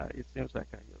It seems like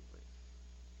I hear praise.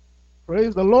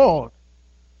 Praise the Lord.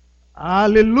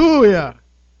 Hallelujah.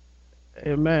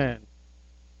 Amen.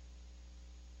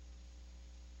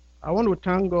 I want to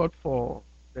thank God for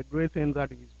the great things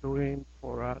that He's doing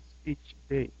for us each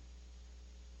day,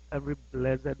 every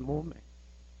blessed moment,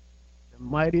 the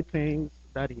mighty things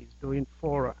that He's doing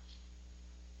for us.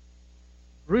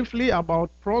 Briefly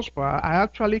about Prosper, I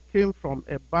actually came from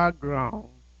a background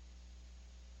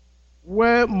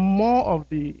where more of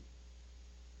the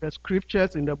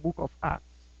scriptures in the book of Acts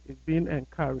is being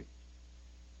encouraged,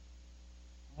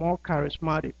 more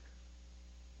charismatic,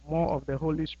 more of the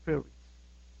Holy Spirit,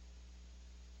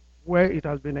 where it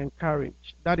has been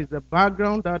encouraged. That is the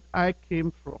background that I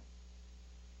came from.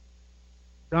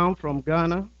 Down from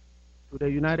Ghana to the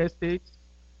United States.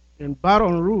 In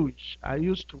Baton Rouge, I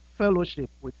used to fellowship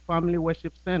with Family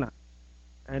Worship Center,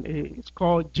 and it's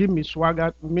called Jimmy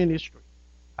Swaggart Ministry.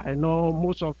 I know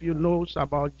most of you knows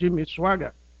about Jimmy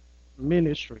Swaggart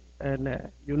Ministry,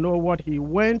 and you know what he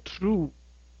went through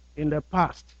in the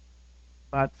past,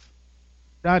 but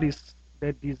that is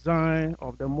the design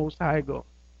of the Most High God.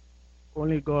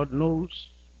 Only God knows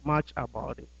much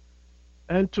about it.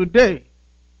 And today,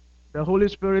 the Holy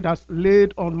Spirit has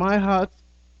laid on my heart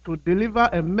to deliver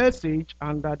a message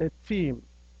under the theme,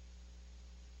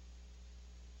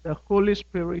 the Holy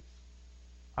Spirit,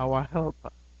 our helper.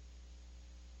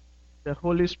 The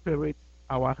Holy Spirit,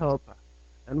 our helper.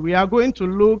 And we are going to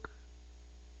look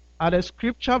at a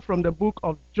scripture from the book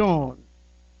of John,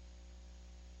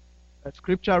 a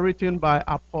scripture written by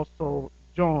Apostle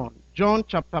John, John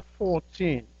chapter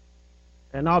 14,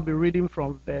 and I'll be reading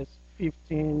from verse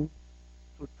 15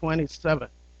 to 27.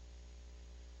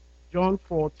 John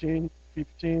 14,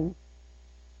 15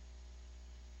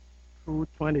 through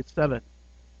 27.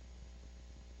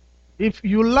 If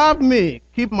you love me,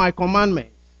 keep my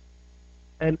commandments,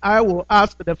 and I will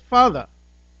ask the Father,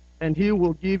 and he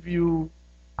will give you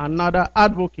another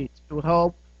advocate to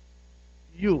help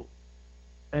you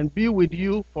and be with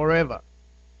you forever.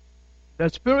 The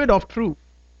Spirit of truth,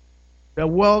 the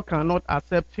world cannot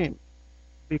accept him,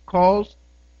 because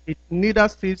it neither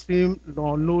sees him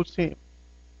nor knows him.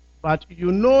 But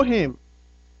you know him,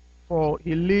 for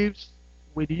he lives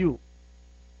with you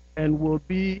and will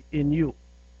be in you.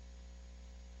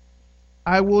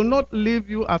 I will not leave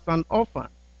you as an orphan.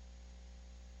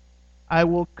 I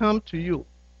will come to you.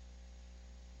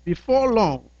 Before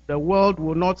long, the world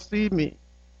will not see me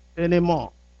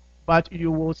anymore, but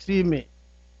you will see me.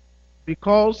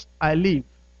 Because I live,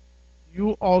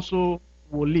 you also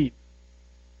will live.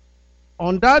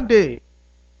 On that day,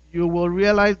 you will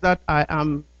realize that I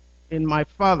am in my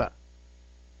Father,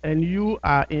 and you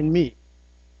are in me,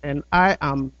 and I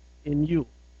am in you.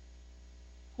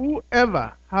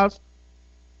 Whoever has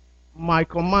my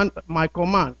command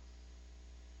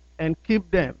and keep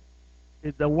them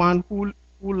is the one who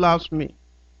loves me.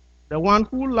 The one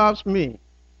who loves me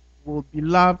will be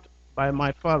loved by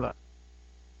my Father,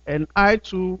 and I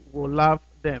too will love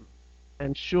them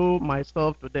and show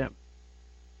myself to them.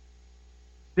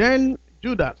 Then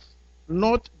Judas,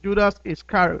 not Judas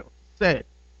Iscariot, said,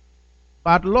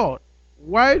 But Lord,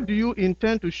 why do you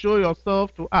intend to show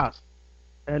yourself to us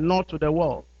and not to the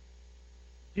world?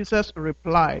 Jesus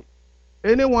replied,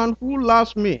 Anyone who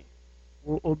loves me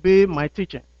will obey my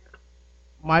teaching.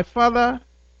 My Father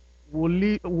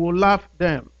will love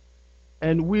them,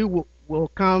 and we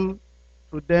will come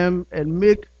to them and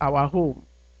make our home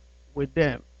with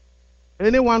them.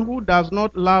 Anyone who does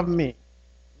not love me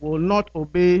will not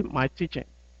obey my teaching.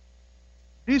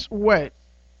 These words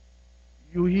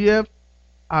you hear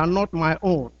are not my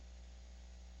own.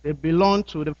 They belong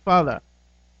to the Father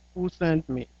who sent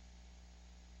me.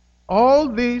 All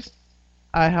this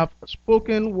I have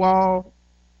spoken while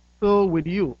still with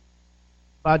you,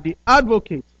 but the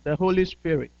Advocate, the Holy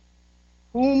Spirit,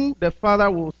 whom the Father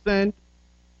will send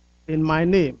in my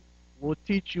name, will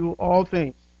teach you all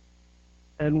things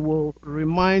and will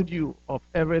remind you of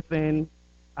everything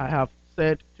I have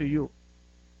said to you.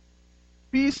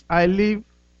 Peace I leave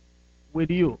with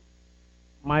you,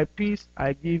 my peace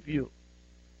I give you.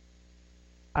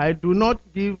 I do not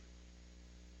give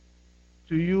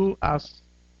to you as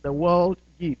the world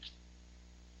gives.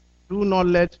 Do not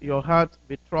let your heart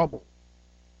be troubled,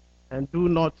 and do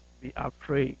not be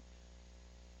afraid.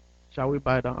 Shall we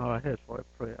bow down our heads for a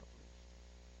prayer,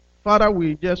 please? Father,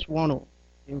 we just want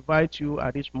to invite you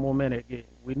at this moment again.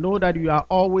 We know that you are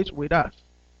always with us,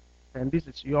 and this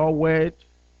is your word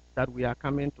that we are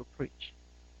coming to preach.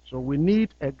 So we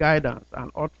need a guidance,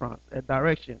 an utterance, a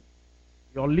direction,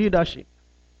 your leadership,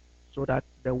 so that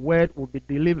the word will be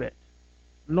delivered,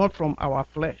 not from our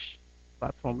flesh,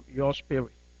 but from your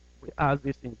spirit. We ask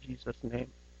this in Jesus' name.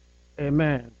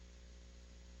 Amen.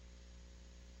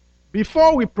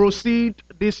 Before we proceed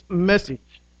this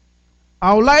message,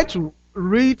 I would like to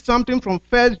read something from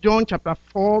 1 John chapter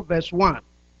 4, verse 1.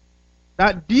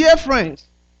 That, dear friends,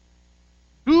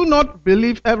 do not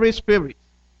believe every spirit,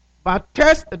 but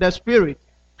test the spirit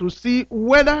to see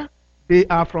whether they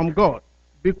are from God,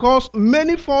 because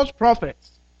many false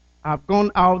prophets have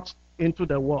gone out into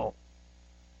the world.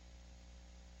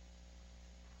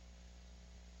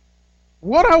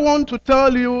 What I want to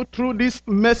tell you through this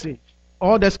message,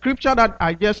 or the scripture that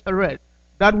I just read,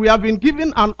 that we have been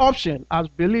given an option as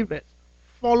believers,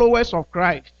 followers of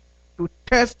Christ, to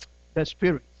test the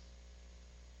spirits.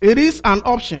 It is an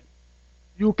option.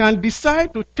 You can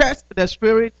decide to test the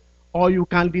spirit, or you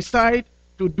can decide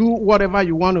to do whatever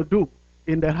you want to do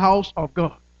in the house of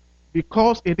God,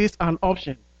 because it is an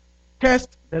option.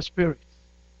 Test the spirits.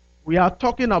 We are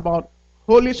talking about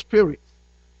Holy Spirit,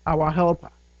 our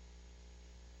helper.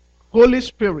 Holy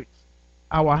Spirit,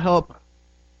 our helper.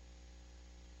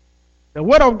 The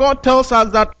Word of God tells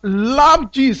us that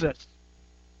love Jesus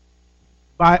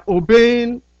by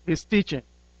obeying His teaching.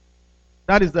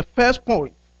 That is the first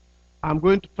point I'm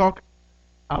going to talk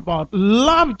about.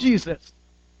 Love Jesus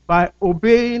by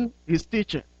obeying His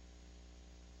teaching.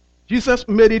 Jesus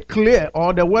made it clear,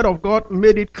 or the Word of God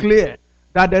made it clear,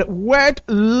 that the word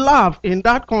love in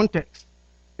that context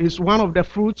is one of the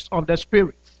fruits of the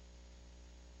Spirit.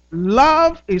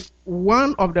 Love is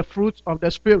one of the fruits of the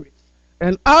Spirit.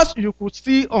 And as you could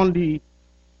see on the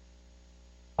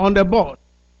board,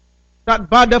 that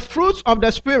by the fruits of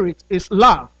the Spirit is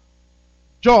love,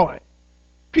 joy,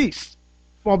 peace,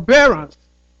 forbearance,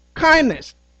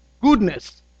 kindness,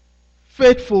 goodness,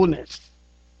 faithfulness.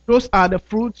 Those are the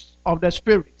fruits of the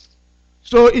Spirit.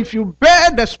 So if you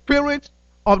bear the Spirit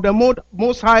of the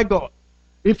Most High God,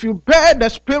 if you bear the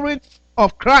Spirit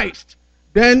of Christ,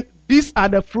 then these are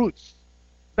the fruits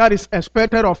that is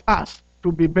expected of us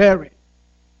to be bearing.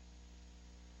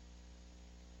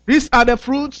 These are the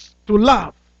fruits to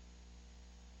love,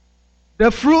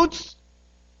 the fruits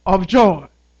of joy,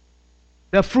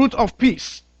 the fruit of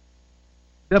peace,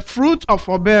 the fruit of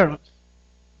forbearance,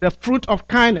 the fruit of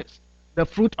kindness, the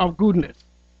fruit of goodness,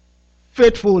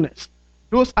 faithfulness.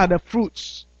 Those are the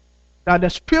fruits that the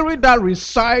Spirit that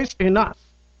resides in us,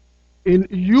 in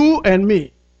you and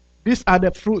me, these are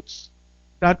the fruits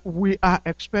that we are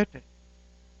expected,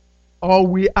 or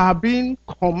we are being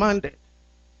commanded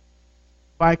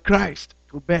by Christ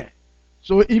to bear.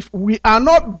 So if we are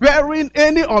not bearing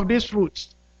any of these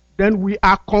fruits, then we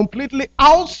are completely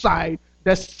outside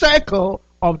the circle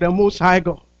of the Most High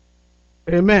God.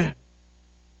 Amen.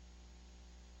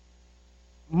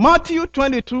 Matthew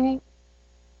 22,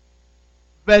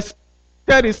 verse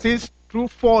 36 through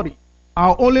 40.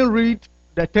 I'll only read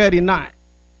the 39.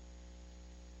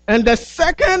 And the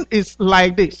second is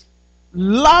like this: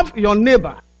 love your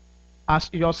neighbor as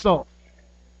yourself.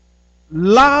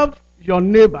 Love your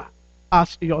neighbor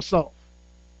as yourself.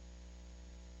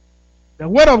 The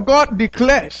Word of God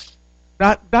declares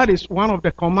that that is one of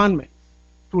the commandments,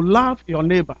 to love your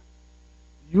neighbor.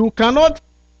 You cannot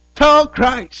tell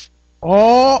Christ,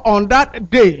 or on that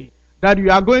day that you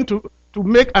are going to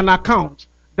make an account,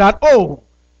 that, oh,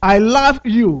 I love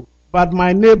you, but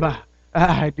my neighbor,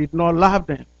 I did not love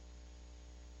them.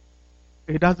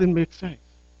 It doesn't make sense.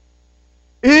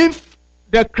 If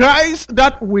the Christ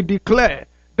that we declare,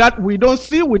 that we don't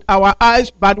see with our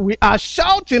eyes, but we are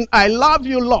shouting, I love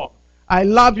you, Lord, I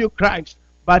love you, Christ,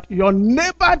 but your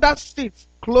neighbor that sits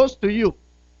close to you,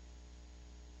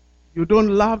 you don't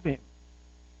love him,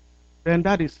 then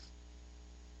that is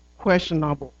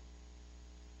questionable.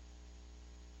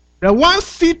 The one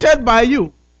seated by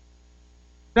you,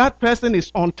 that person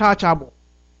is untouchable,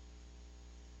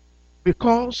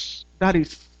 because that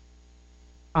is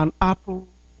an apple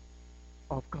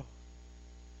of God.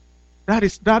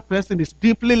 That person is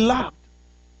deeply loved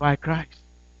by Christ.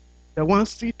 The one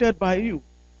seated by you.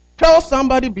 Tell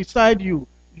somebody beside you,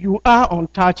 you are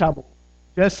untouchable.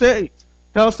 Just say it.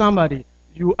 Tell somebody,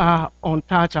 you are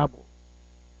untouchable.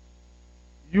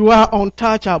 You are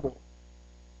untouchable.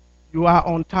 You are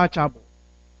untouchable.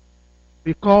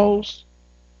 Because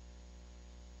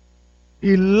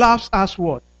he loves us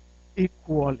what?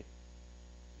 Equally.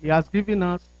 He has given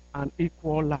us an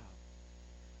equal love,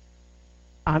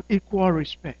 an equal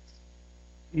respect.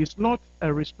 He is not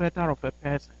a respecter of a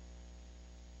person.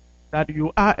 That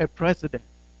you are a president,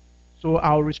 so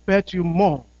I'll respect you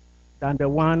more than the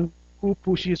one who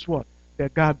pushes what? The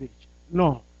garbage.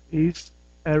 No, he's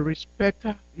a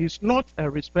respecter. He's not a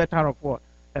respecter of what?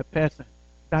 A person.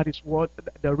 That is what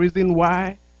the reason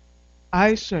why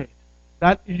I said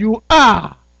that you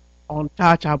are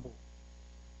untouchable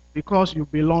because you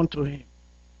belong to him.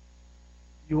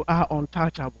 You are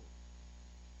untouchable.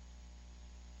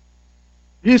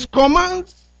 His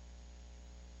commands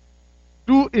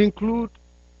do include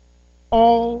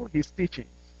all his teachings.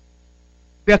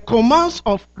 The commands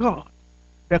of God,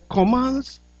 the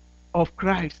commands of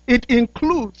Christ, it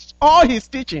includes all his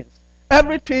teachings.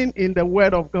 Everything in the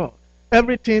Word of God,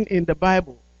 everything in the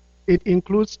Bible, it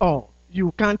includes all.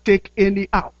 You can't take any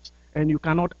out, and you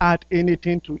cannot add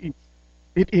anything to it.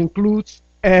 It includes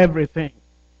everything.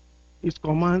 His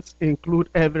commands include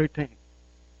everything.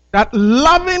 That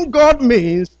loving God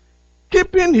means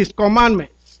keeping his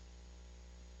commandments.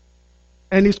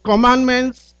 And his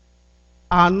commandments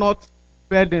are not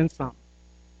burdensome.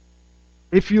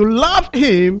 If you love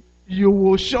him, you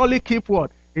will surely keep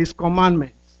what? His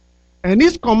commandments. And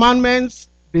his commandments,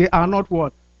 they are not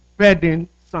what?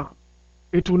 Burdensome.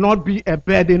 It will not be a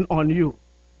burden on you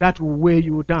that will weigh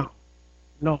you down.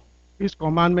 No, his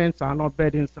commandments are not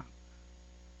burdensome.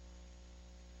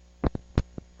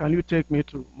 Can you take me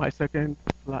to my second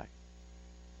slide?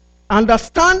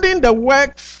 Understanding the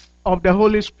works of the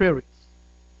Holy Spirit.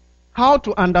 How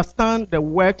to understand the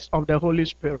works of the Holy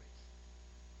Spirit.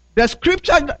 The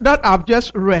scripture that I've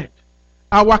just read,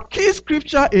 our key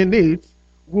scripture in it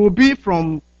will be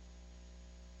from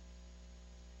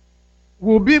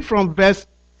verse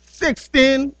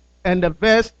 16 and the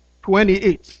verse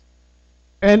 28.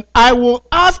 And I will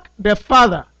ask the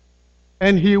Father,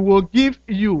 and he will give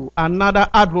you another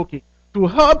advocate to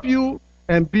help you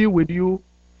and be with you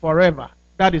forever.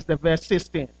 That is the verse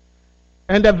 16.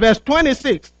 And the verse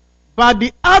 26, but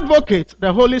the advocate,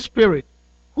 the Holy Spirit,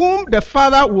 whom the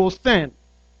Father will send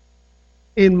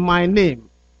in my name,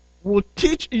 will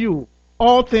teach you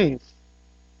all things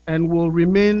and will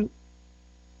remain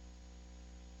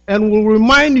and will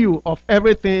remind you of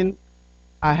everything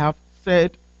I have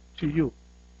said to you.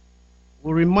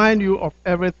 Will remind you of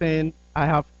everything I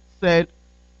have said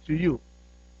to you.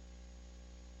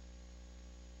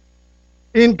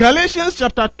 In Galatians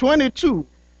chapter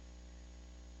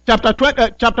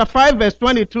 5 verse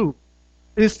 22,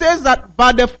 it says that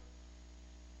by the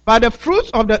fruits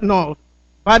of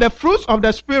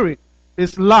the Spirit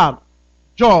is love,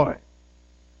 joy,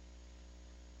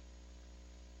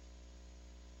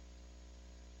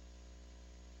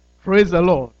 praise the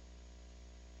Lord.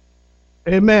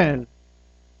 Amen.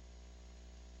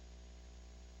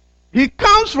 He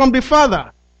comes from the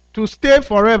Father to stay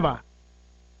forever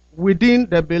within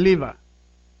the believer.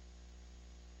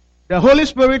 The Holy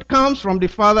Spirit comes from the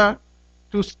Father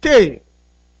to stay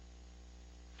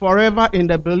forever in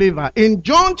the believer. In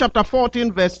John chapter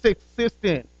 14 verse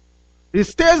 16, it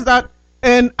says that,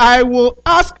 and I will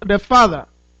ask the Father,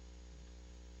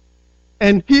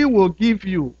 and he will give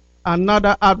you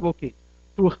another advocate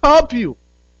to help you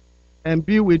and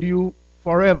be with you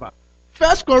forever.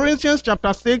 1 Corinthians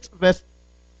chapter 6 verse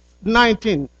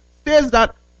 19 says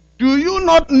that, do you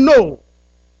not know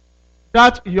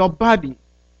that your body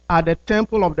are the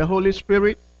temple of the Holy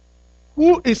Spirit,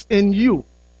 who is in you,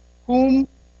 whom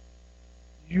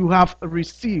you have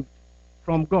received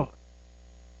from God?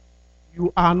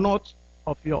 You are not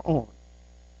of your own.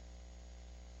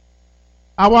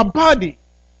 Our body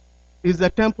is the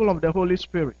temple of the Holy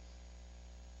Spirit.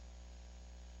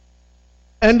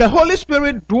 And the Holy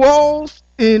Spirit dwells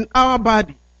in our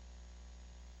body.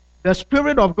 The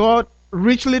Spirit of God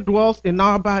richly dwells in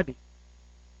our body.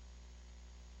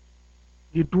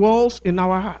 He dwells in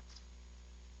our hearts.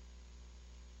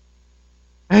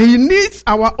 And he needs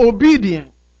our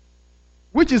obedience,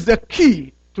 which is the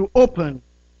key to open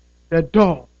the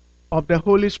door of the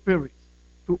Holy Spirit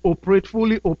to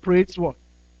fully operate what?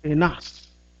 In us.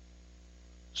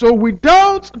 So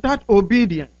without that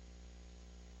obedience,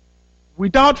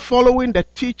 without following the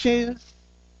teachings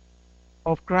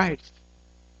of Christ,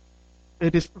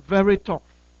 it is very tough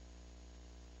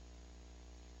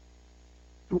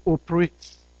to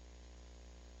operate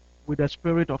with the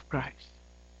Spirit of Christ.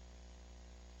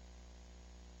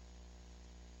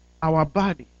 Our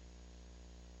body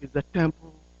is the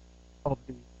temple of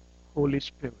the Holy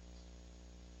Spirit.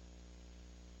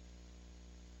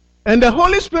 And the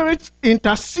Holy Spirit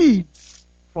intercedes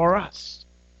for us.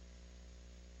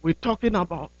 We're talking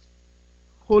about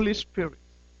Holy Spirit,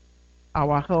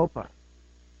 our helper.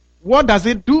 What does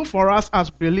it do for us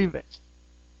as believers?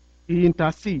 He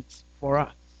intercedes for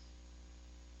us.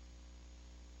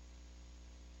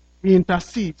 He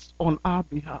intercedes on our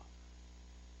behalf.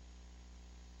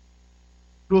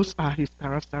 Those are his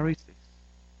characteristics.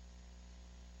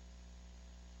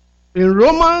 In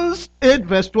Romans 8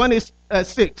 verse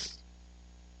 26,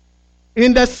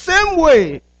 in the same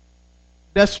way,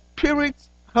 the Spirit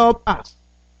help us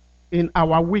in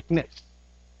our weakness.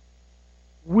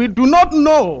 We do not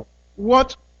know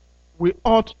what we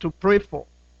ought to pray for,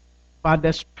 but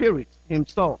the Spirit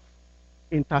himself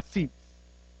intercedes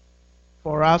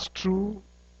for us through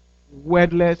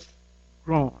wordless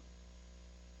groan.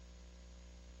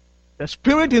 The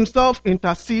Spirit himself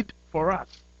intercedes for us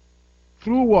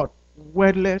through what?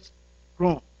 Wordless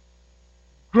groan.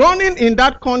 Groaning in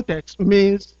that context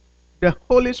means the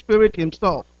Holy Spirit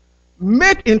himself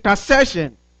make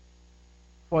intercession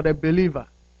for the believer.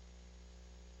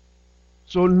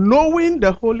 So knowing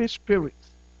the Holy Spirit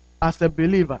as a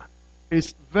believer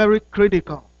is very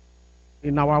critical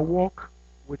in our walk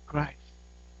with Christ.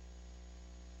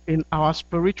 In our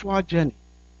spiritual journey,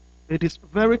 it is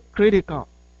very critical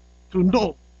to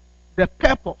know the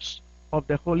purpose of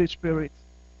the Holy Spirit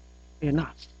in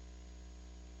us.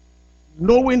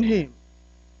 Knowing him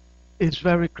is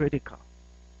very critical.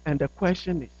 And the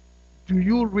question is, do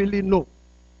you really know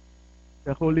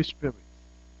the Holy Spirit?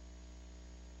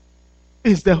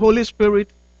 Is the Holy Spirit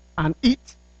an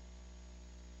it?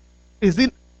 Is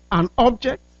it an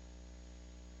object?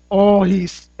 Or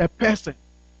is a person?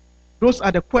 Those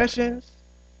are the questions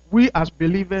we as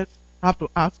believers have to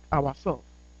ask ourselves.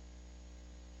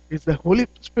 Is the Holy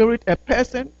Spirit a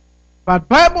person? But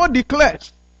Bible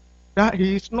declares that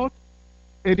he is not,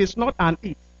 it is not an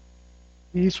it.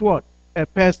 He is what? A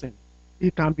person.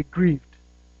 He can be grieved.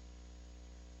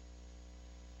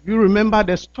 You remember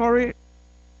the story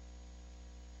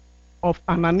of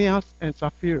Ananias and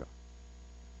Sapphira.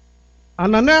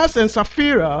 Ananias and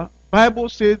Sapphira, Bible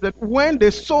says that when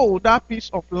they sold that piece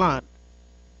of land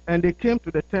and they came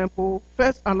to the temple,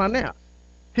 first Ananias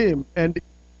came and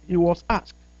he was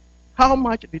asked, how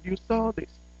much did you sell this?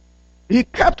 He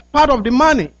kept part of the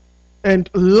money and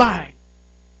lied.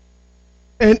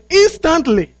 And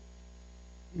instantly,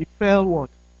 he fell what?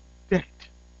 Dead.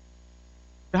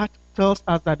 That tells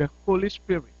us that the Holy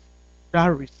Spirit that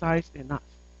resides in us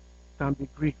can be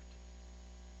grieved.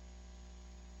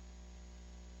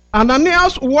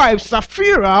 Ananias' wife,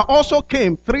 Sapphira, also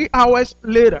came 3 hours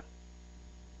later.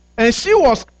 And she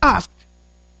was asked.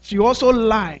 She also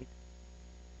lied.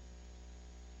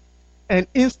 And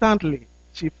instantly,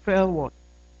 she fell what?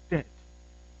 Dead.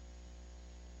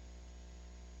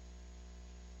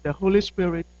 The Holy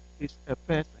Spirit is a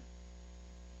person.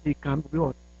 He can be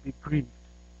what? Be grieved.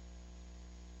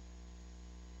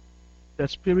 The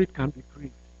Spirit can be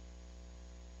grieved.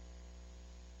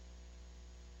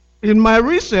 In my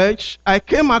research, I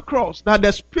came across that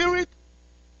the Spirit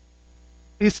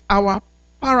is our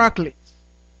paraclete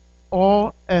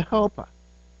or a helper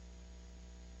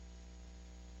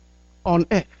on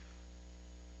earth.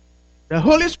 The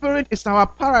Holy Spirit is our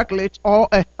paraclete or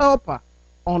a helper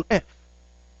on earth.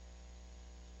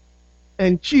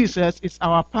 And Jesus is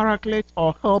our paraclete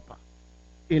or helper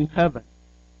in heaven.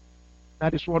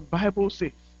 That is what the Bible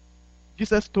says.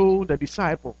 Jesus told the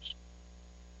disciples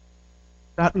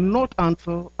that not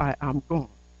until I am gone,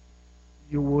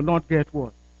 you will not get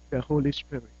what? The Holy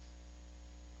Spirit.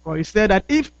 For he said that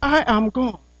if I am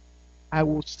gone, I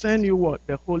will send you what?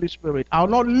 The Holy Spirit. I will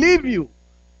not leave you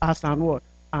as an what?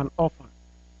 An orphan.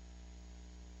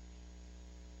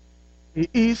 He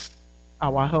is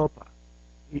our helper.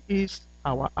 He is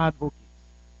our advocate.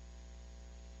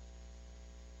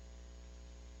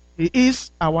 He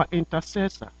is our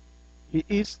intercessor. He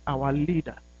is our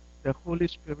leader. The Holy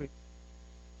Spirit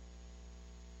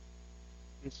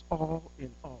is all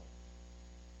in all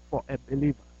for a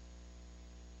believer.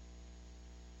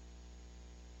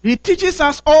 He teaches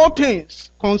us all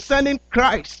things concerning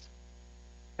Christ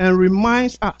and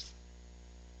reminds us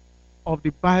of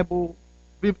the Bible,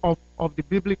 of the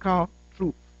biblical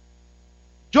truth.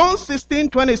 John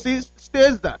 16:26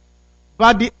 states that,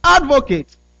 but the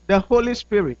advocate, the Holy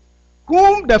Spirit,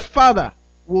 whom the Father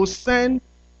will send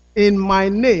in my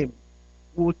name,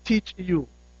 will teach you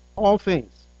all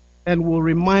things and will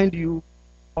remind you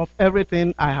of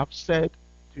everything I have said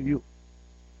to you.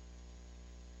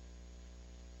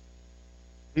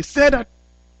 He said that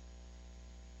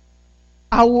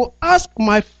I will ask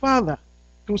my Father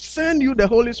to send you the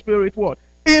Holy Spirit what?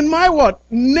 In my what?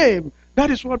 Name.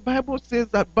 That is what Bible says,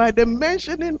 that by the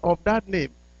mentioning of that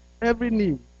name, every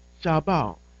knee shall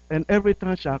bow and every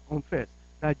tongue shall confess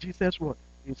that Jesus what?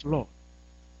 Is Lord.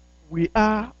 We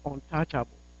are untouchable.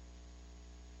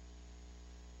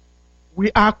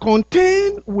 We are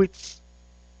contained with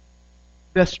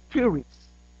the Spirit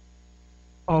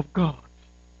of God.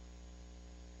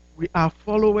 We are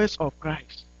followers of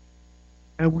Christ.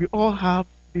 And we all have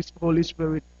this Holy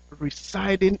Spirit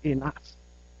residing in us.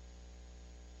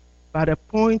 But the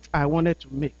point I wanted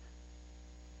to make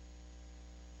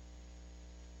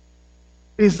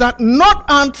is that not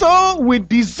until we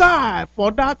desire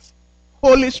for that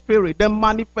Holy Spirit, the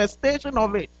manifestation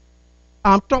of it,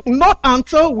 I'm talking not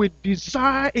until we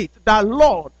desire it, that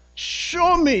Lord,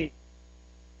 show me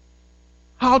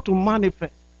how to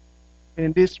manifest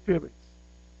in this spirit,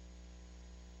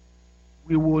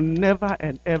 we will never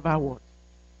and ever what?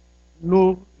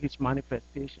 Know his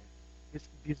manifestation. It's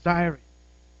desiring.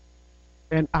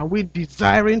 And are we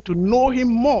desiring to know him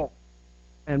more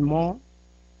and more?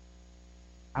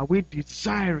 Are we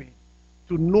desiring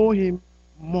to know him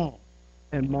more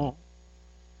and more?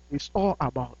 It's all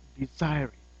about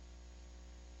desiring.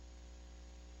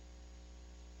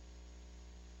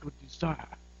 To desire.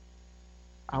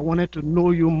 I wanted to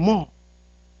know you more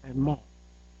and more.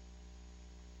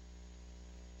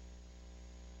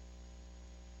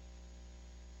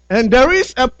 And there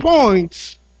is a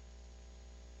point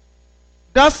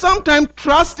that sometimes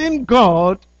trusting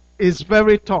God is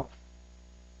very tough,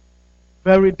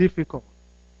 very difficult.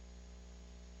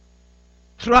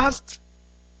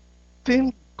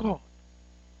 Trusting God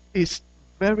is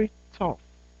very tough,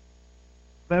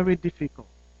 very difficult,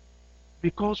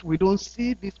 because we don't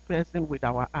see this person with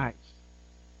our eyes.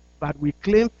 But we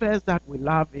claim first that we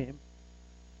love him,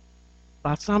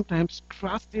 but sometimes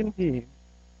trusting him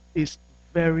is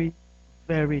very,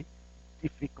 very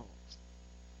difficult.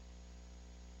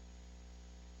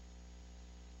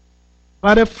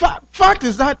 But the fact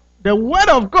is that the Word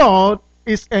of God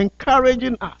is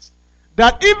encouraging us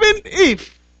that even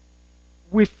if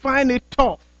we find it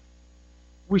tough,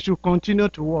 we should continue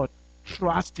to what?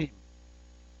 Trust him.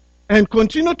 And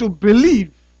continue to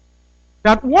believe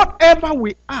that whatever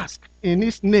we ask in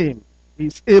his name, he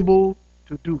is able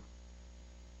to do.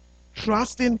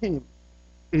 Trusting him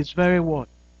is very what?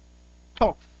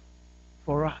 Tough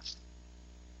for us.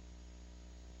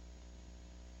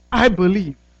 I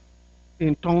believe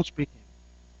in tongue speaking.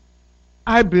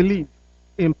 I believe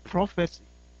in prophecy.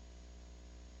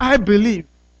 I believe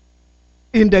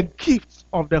in the gifts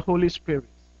of the Holy Spirit.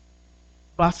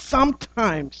 But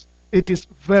sometimes it is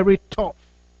very tough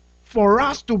for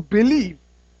us to believe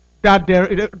that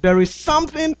there is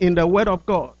something in the Word of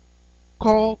God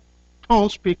called tongue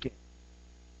speaking.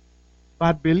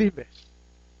 But believers,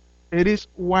 it is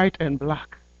white and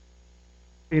black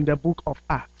in the book of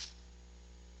Acts.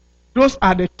 Those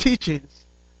are the teachings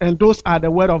and those are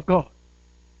the Word of God.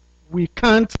 We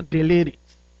can't delete it.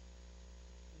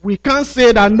 We can't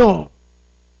say that no,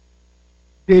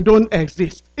 they don't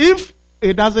exist. If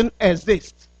it doesn't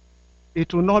exist,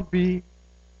 it will not be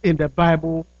in the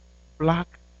Bible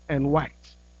black and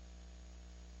white.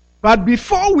 But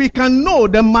before we can know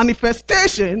the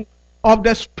manifestation of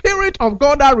the Spirit of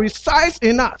God that resides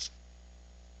in us,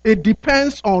 it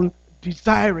depends on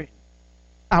desiring.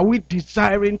 Are we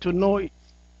desiring to know it?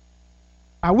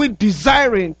 Are we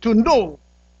desiring to know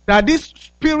that this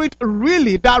Spirit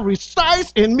really that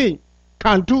resides in me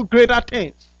can do greater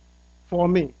things for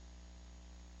me?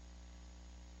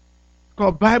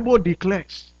 Because Bible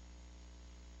declares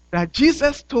that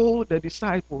Jesus told the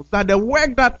disciples that the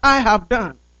work that I have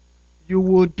done, you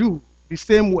will do the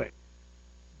same work.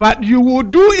 But you will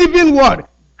do even what?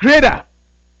 Greater.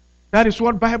 That is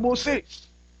what Bible says.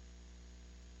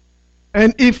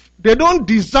 And if they don't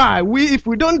desire, if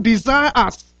we don't desire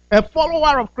as a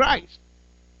follower of Christ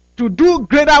to do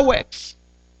greater works,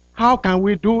 how can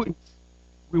we do it?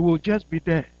 We will just be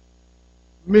there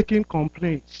making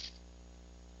complaints,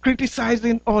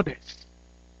 criticizing others,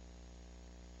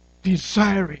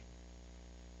 desiring.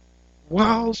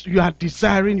 Whilst you are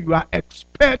desiring, you are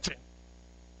expecting.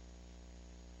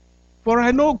 For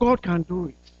I know God can do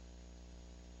it.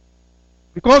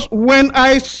 Because when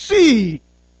I see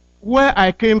where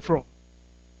I came from,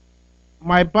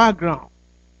 my background,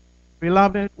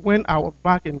 beloved, when I was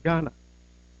back in Ghana,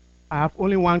 I have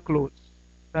only one clothes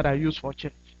that I use for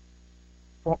church,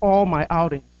 for all my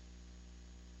outings.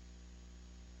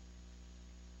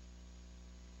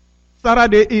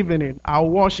 Saturday evening, I'll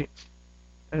wash it,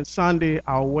 and Sunday,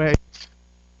 I'll wear it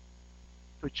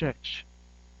to church.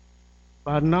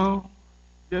 But now,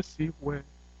 just see where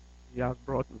he has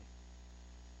brought me.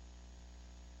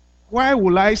 Why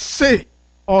will I say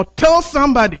or tell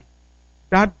somebody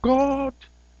that God,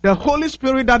 the Holy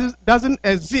Spirit doesn't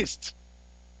exist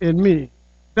in me?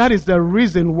 That is the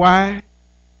reason why,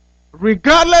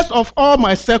 regardless of all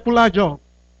my secular job,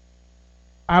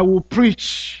 I will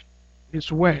preach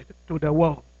his word to the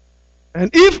world. And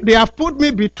if they have put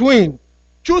me between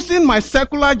choosing my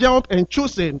secular job and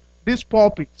choosing this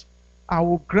pulpit, I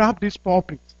will grab this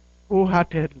pulpit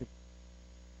wholeheartedly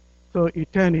to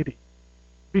eternity.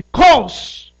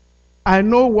 Because I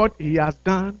know what he has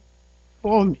done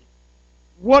for me.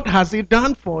 What has he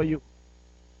done for you?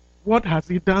 What has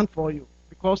he done for you?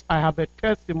 Because I have a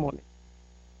testimony.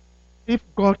 If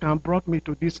God can brought me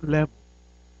to this level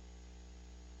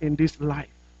in this life,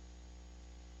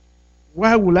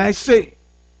 why will I say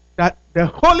that the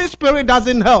Holy Spirit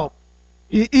doesn't help?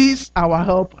 He is our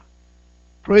helper.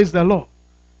 Praise the Lord.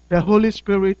 The Holy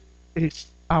Spirit is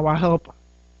our helper.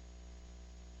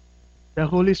 The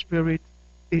Holy Spirit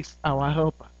is our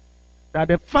helper. That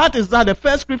the fact is that the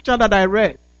first scripture that I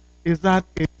read is that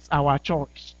it's our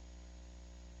choice.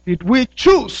 Did we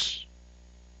choose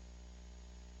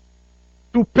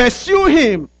to pursue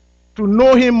him, to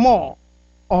know him more,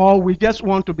 or we just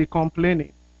want to be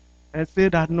complaining and say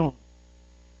that no,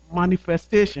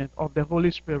 manifestation of the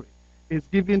Holy Spirit is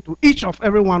given to each of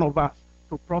every one of us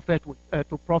to profit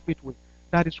with.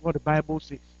 That is what the Bible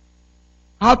says.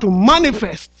 How to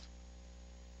manifest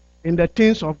in the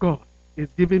things of God is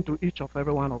given to each of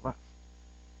every one of us.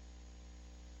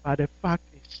 But the fact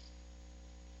is,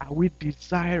 are we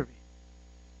desiring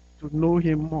to know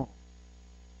him more?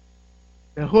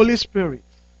 The Holy Spirit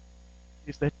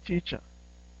is a teacher.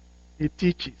 He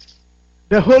teaches.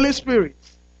 The Holy Spirit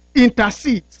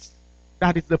intercedes.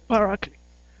 That is the Paraclete.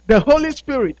 The Holy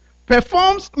Spirit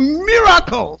performs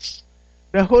miracles.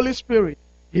 The Holy Spirit,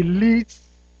 he leads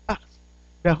us.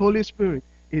 The Holy Spirit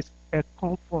is a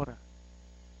comforter.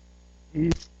 He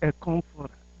is a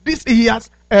comforter. He has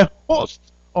a host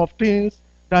of things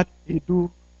that he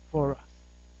do for us.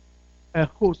 A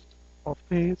host of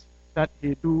things that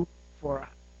he do for us.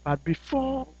 But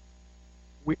before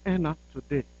we end up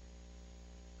today,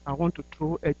 I want to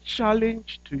throw a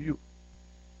challenge to you.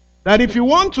 That if you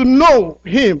want to know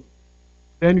him,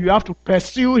 then you have to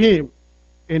pursue him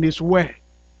in his word.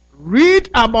 Read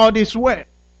about his word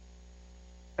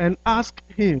and ask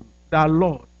him that,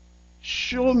 Lord,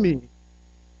 show me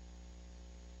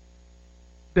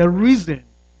the reason,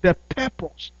 the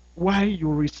purpose why you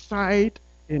reside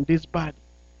in this body.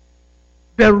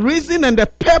 The reason and the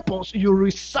purpose you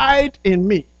reside in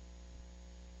me.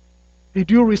 Did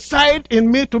you reside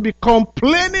in me to be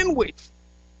complaining with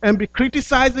and be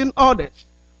criticizing others?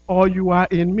 Or you are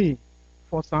in me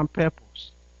for some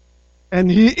purpose?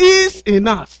 And he is in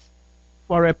us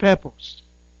for a purpose.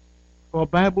 For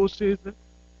the Bible says that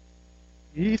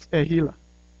he is a healer.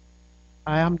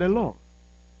 I am the Lord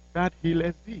that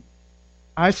healeth thee.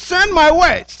 I send my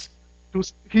words to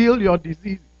heal your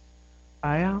diseases.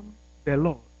 I am the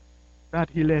Lord that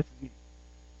healeth thee.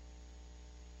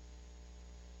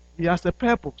 He has a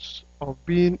purpose of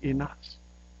being in us.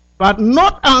 But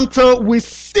not until we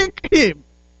seek him,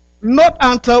 not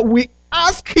until we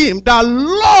ask him that,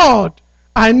 Lord,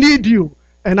 I need you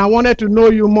and I wanted to know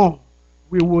you more,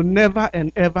 we will never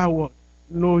and ever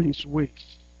know his ways.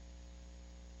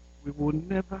 We will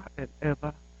never and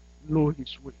ever know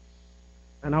his ways.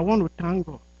 And I want to thank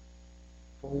God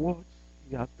for what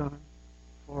he has done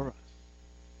for us.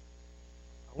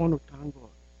 I want to thank God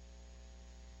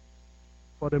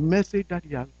for the message that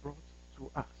he has brought to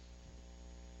us.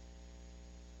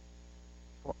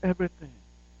 For everything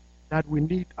that we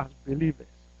need as believers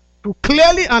to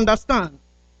clearly understand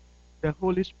the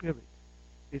Holy Spirit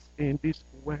is in this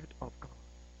word of God.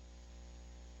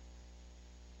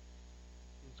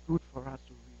 It's good for us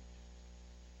to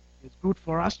read. It's good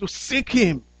for us to seek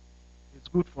him. It's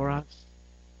good for us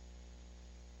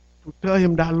to tell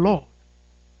him that, Lord,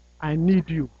 I need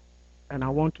you and I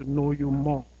want to know you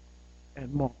more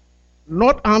and more.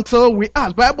 Not until we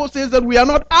ask. The Bible says that we are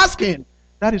not asking.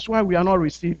 That is why we are not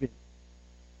receiving.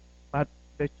 But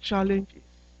the challenge is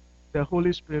the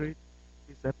Holy Spirit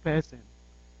is a person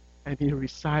and he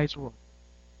resides what?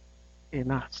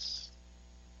 In us.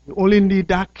 We only need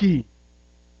that key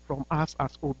from us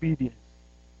as obedience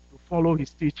to follow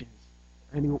his teachings.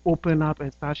 And you open up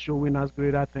and start showing us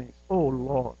greater things. Oh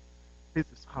Lord, this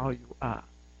is how you are.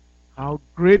 How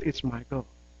great is my God.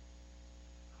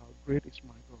 How great is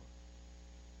my God.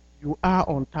 You are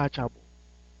untouchable.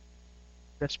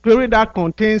 The spirit that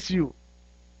contains you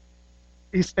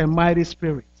is a mighty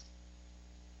spirit.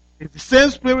 It's the same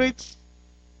spirit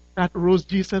that rose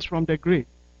Jesus from the grave.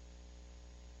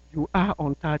 You are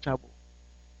untouchable.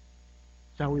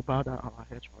 Shall we bow down our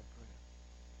heads for prayer?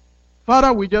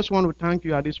 Father, we just want to thank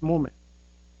you at this moment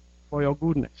for your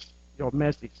goodness, your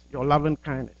mercy, your loving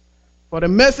kindness, for the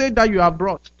message that you have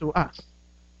brought to us.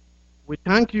 We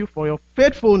thank you for your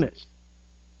faithfulness,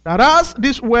 that as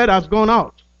this word has gone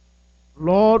out,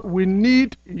 Lord, we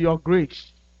need your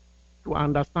grace to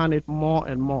understand it more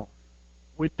and more.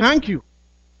 We thank you.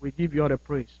 We give you all the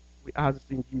praise. We ask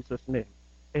in Jesus' name.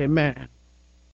 Amen.